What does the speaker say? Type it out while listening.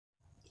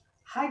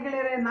Hi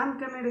ಗೆಳೆಯರೆ, ನಾನು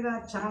ಕನ್ನಡಿಗ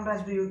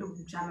Charanraj YouTube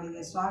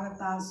ಚಾನಲ್ಗೆ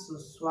ಸ್ವಾಗತ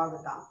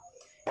ಸುಸ್ವಾಗತ.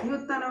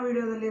 ಇವತ್ತಿನ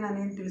ವಿಡಿಯೋದಲ್ಲಿ ನಾನು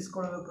ಏನು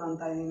ತಿಳಿಸ್ಕೊಳ್ಬೇಕು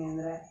ಅಂತ ಇದ್ದೀನಿ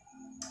ಅಂದರೆ,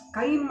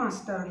 ಕೈನ್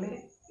ಮಾಸ್ಟರಲ್ಲಿ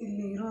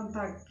ಇಲ್ಲಿ ಇರುವಂಥ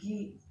ಕೀ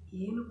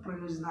ಏನು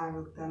ಪ್ರಯೋಜನ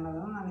ಆಗುತ್ತೆ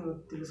ಅನ್ನೋದನ್ನು ನಾನು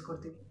ಇವತ್ತು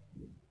ತಿಳಿಸ್ಕೊಡ್ತೀನಿ.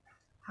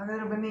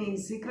 ಹಾಗಾದರೆ ಬನ್ನಿ, ಈ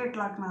ಸೀಕ್ರೆಟ್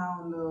ಲಾಕ್ನ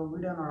ಒಂದು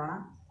ವಿಡಿಯೋ ನೋಡೋಣ.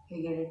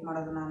 ಹೇಗೆ ಎಡಿಟ್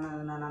ಮಾಡೋದನ್ನು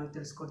ಅನ್ನೋದನ್ನು ನಾನು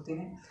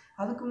ತಿಳಿಸ್ಕೊಡ್ತೀನಿ.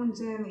 ಅದಕ್ಕೂ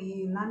ಮುಂಚೆ ಈ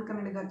ನಾನು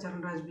ಕನ್ನಡಿಗ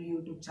ಚರಣರಾಜ್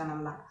ಯೂಟ್ಯೂಬ್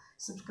ಚಾನಲ್ನ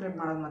ಸಬ್ಸ್ಕ್ರೈಬ್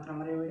ಮಾಡೋದು ಮಾತ್ರ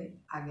ಮರೆಯಬೇಡಿ.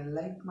 ಹಾಗೆ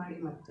ಲೈಕ್ ಮಾಡಿ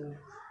ಮತ್ತು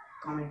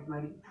ಕಾಮೆಂಟ್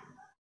ಮಾಡಿ.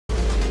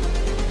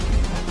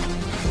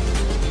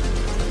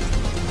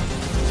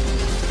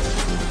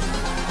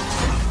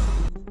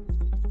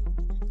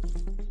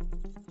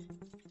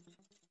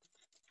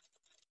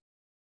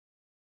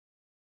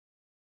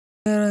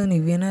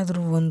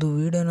 ನೀವೇನಾದರೂ ಒಂದು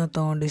ವೀಡಿಯೋನ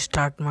ತೊಗೊಂಡು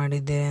ಸ್ಟಾರ್ಟ್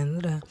ಮಾಡಿದ್ದೆ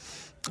ಅಂದರೆ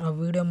ಆ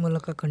ವಿಡಿಯೋ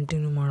ಮೂಲಕ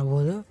ಕಂಟಿನ್ಯೂ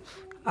ಮಾಡ್ಬೋದು.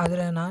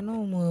 ಆದರೆ ನಾನು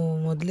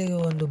ಮೊದಲಿಗೆ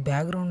ಒಂದು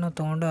ಬ್ಯಾಕ್ಗ್ರೌಂಡನ್ನ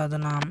ತೊಗೊಂಡು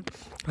ಅದನ್ನು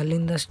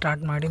ಅಲ್ಲಿಂದ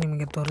ಸ್ಟಾರ್ಟ್ ಮಾಡಿ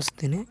ನಿಮಗೆ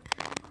ತೋರಿಸ್ತೀನಿ.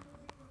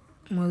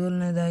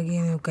 ಮೊದಲನೇದಾಗಿ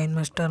ನೀವು ಕೈನ್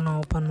ಮಾಸ್ಟರ್ನ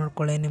ಓಪನ್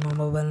ಮಾಡ್ಕೊಳ್ಳಿ ನಿಮ್ಮ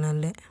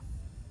ಮೊಬೈಲ್ನಲ್ಲಿ.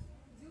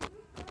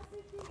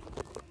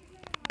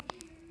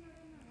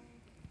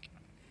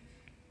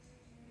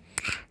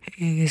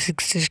 ಹೀಗೆ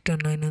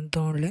 6:9 ಅಂತ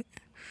ತೊಗೊಳ್ಳಿ.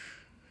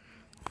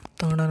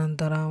 ತೊಗೊಂಡ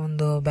ನಂತರ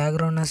ಒಂದು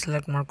ಬ್ಯಾಕ್ಗ್ರೌಂಡನ್ನ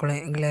ಸೆಲೆಕ್ಟ್ ಮಾಡ್ಕೊಳ್ಳಿ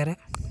ಗೆಳೆಯರೆ.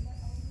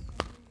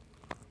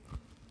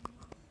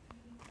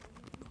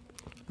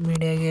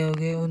 ಮೀಡಿಯಾಗೆ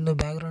ಹೋಗಿ ಒಂದು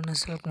ಬ್ಯಾಕ್ಗ್ರೌಂಡನ್ನ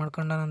ಸೆಲೆಕ್ಟ್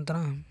ಮಾಡ್ಕೊಂಡ ನಂತರ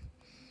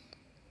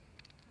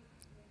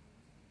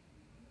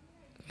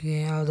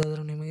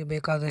ಯಾವುದಾದ್ರೂ ನಿಮಗೆ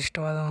ಬೇಕಾದ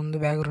ಇಷ್ಟವಾದ ಒಂದು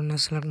ಬ್ಯಾಕ್ಗ್ರೌಂಡನ್ನ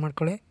ಸೆಲೆಕ್ಟ್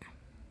ಮಾಡ್ಕೊಳ್ಳಿ.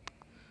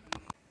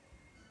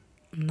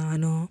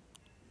 ನಾನು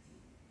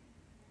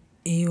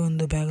ಈ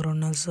ಒಂದು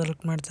ಬ್ಯಾಕ್ಗ್ರೌಂಡನ್ನ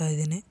ಸೆಲೆಕ್ಟ್ ಮಾಡ್ತಾ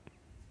ಇದ್ದೀನಿ.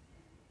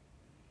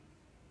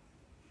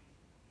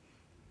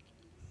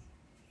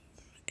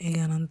 ಈಗ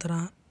ನಂತರ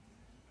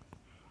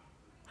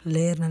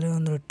ಲೇಯರ್ನಲ್ಲಿ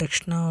ಒಂದು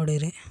ಟೆಕ್ಸ್ಟ್ನ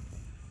ಹೊಡೀರಿ.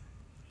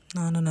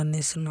 ನಾನು ನನ್ನ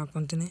ಹೆಸರನ್ನ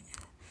ಹಾಕ್ಕೊತೀನಿ,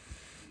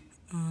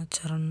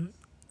 ಚರಣ್,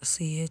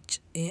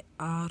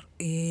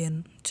 CHARAN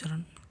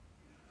ಚರಣ್.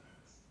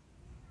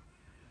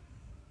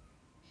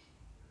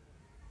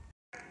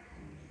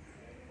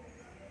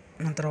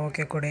 ನಂತರ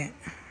ಓಕೆ ಕೊಡಿ.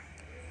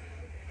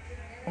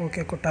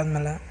 ಓಕೆ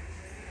ಕೊಟ್ಟಾದಮೇಲೆ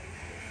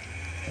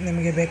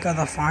ನಿಮಗೆ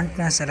ಬೇಕಾದ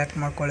ಫಾಂಟ್ನ ಸೆಲೆಕ್ಟ್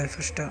ಮಾಡ್ಕೊಳ್ಳಿ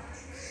ಫಸ್ಟು,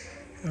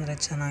 ಅಂದರೆ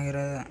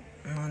ಚೆನ್ನಾಗಿರೋದು.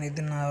 ನಾನು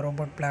ಇದನ್ನು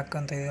ರೋಬೋಟ್ ಬ್ಲ್ಯಾಕ್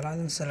ಅಂತ ಇದೆಯಲ್ಲ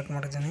ಅದನ್ನು ಸೆಲೆಕ್ಟ್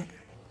ಮಾಡಿದ್ದೀನಿ.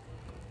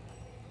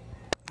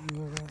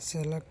 ಇವಾಗ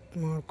ಸೆಲೆಕ್ಟ್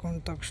ಮಾಡ್ಕೊಂಡ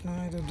ತಕ್ಷಣ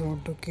ಇದು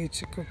ದೊಡ್ಡ ಕೀ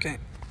ಚಿಕ್ಕಕ್ಕೆ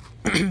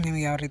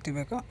ನಿಮಗೆ ಯಾವ ರೀತಿ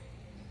ಬೇಕೋ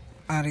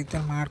ಆ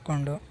ರೀತಿಯಲ್ಲಿ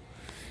ಮಾಡಿಕೊಂಡು,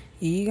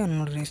 ಈಗ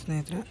ನೋಡಿರಿ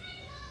ಸ್ನೇಹಿತರೆ,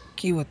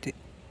 ಕೀ ಒತ್ತಿ.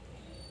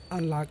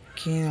 ಅಲ್ಲ,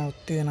 ಕೀ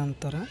ಒತ್ತಿದ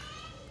ನಂತರ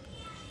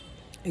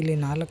ಇಲ್ಲಿ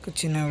 4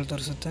 ಚಿಹ್ನೆಗಳು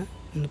ತೋರಿಸುತ್ತೆ,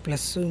 ಒಂದು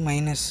ಪ್ಲಸ್ಸು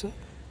ಮೈನಸ್ಸು.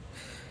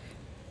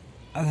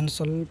 ಅದನ್ನು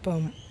ಸ್ವಲ್ಪ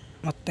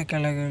ಮತ್ತೆ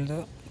ಕೆಳಗೆ ಇಳಿದು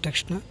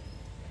ಟೆಕ್ಸ್ಟ್ನ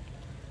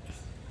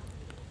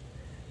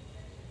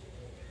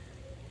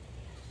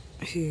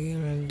ಹೀಗೆ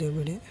ಎಳ್ದೆ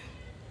ಬಿಡಿ.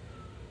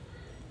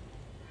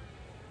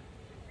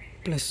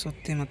 ಪ್ಲಸ್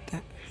ಒತ್ತಿ ಮತ್ತೆ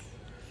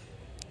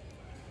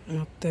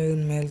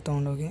ಇದನ್ನ ಮೇಲೆ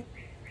ತೊಗೊಂಡೋಗಿ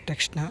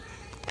ಟೆಕ್ಸ್ಟ್ನ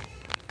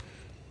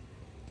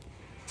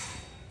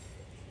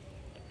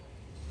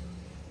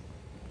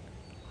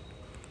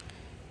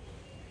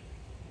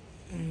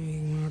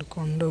ಹೀಗೆ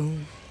ಮಾಡಿಕೊಂಡು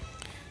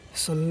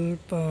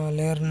ಸ್ವಲ್ಪ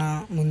ಲೇಯರ್ನ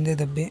ಮುಂದೆ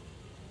ದಬ್ಬಿ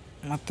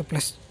ಮತ್ತು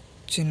ಪ್ಲಸ್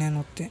ಚಿಹ್ನೆನ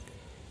ಒತ್ತಿ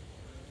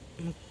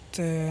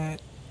ಮತ್ತು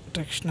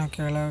ಟೆಕ್ಸ್ಟ್ನ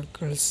ಕೆಳಗೆ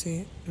ಕಳಿಸಿ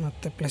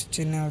ಮತ್ತು ಪ್ಲಸ್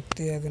ಚಿಹ್ನೆ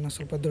ಒತ್ತಿ ಅದನ್ನು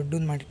ಸ್ವಲ್ಪ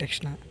ದೊಡ್ಡದು ಮಾಡಿ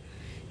ಟೆಕ್ಸ್ಟ್ನ.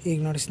 ಈಗ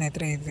ನೋಡಿ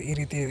ಸ್ನೇಹಿತರೆ, ಇದು ಈ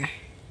ರೀತಿ ಇದೆ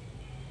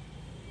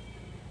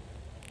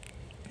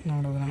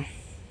ನೋಡೋಣ.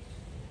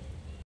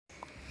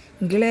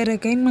 ಗೆಳೆಯರೆ,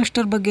 ಕೈನ್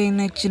ಮಾಸ್ಟರ್ ಬಗ್ಗೆ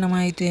ಇನ್ನೂ ಹೆಚ್ಚಿನ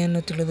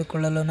ಮಾಹಿತಿಯನ್ನು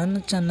ತಿಳಿದುಕೊಳ್ಳಲು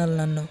ನನ್ನ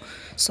ಚಾನಲನ್ನು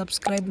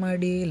ಸಬ್ಸ್ಕ್ರೈಬ್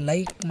ಮಾಡಿ,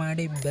 ಲೈಕ್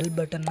ಮಾಡಿ, ಬೆಲ್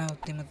ಬಟನ್ನ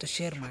ಒತ್ತಿ ಮತ್ತು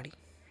ಶೇರ್ ಮಾಡಿ.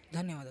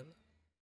 ಧನ್ಯವಾದಗಳು.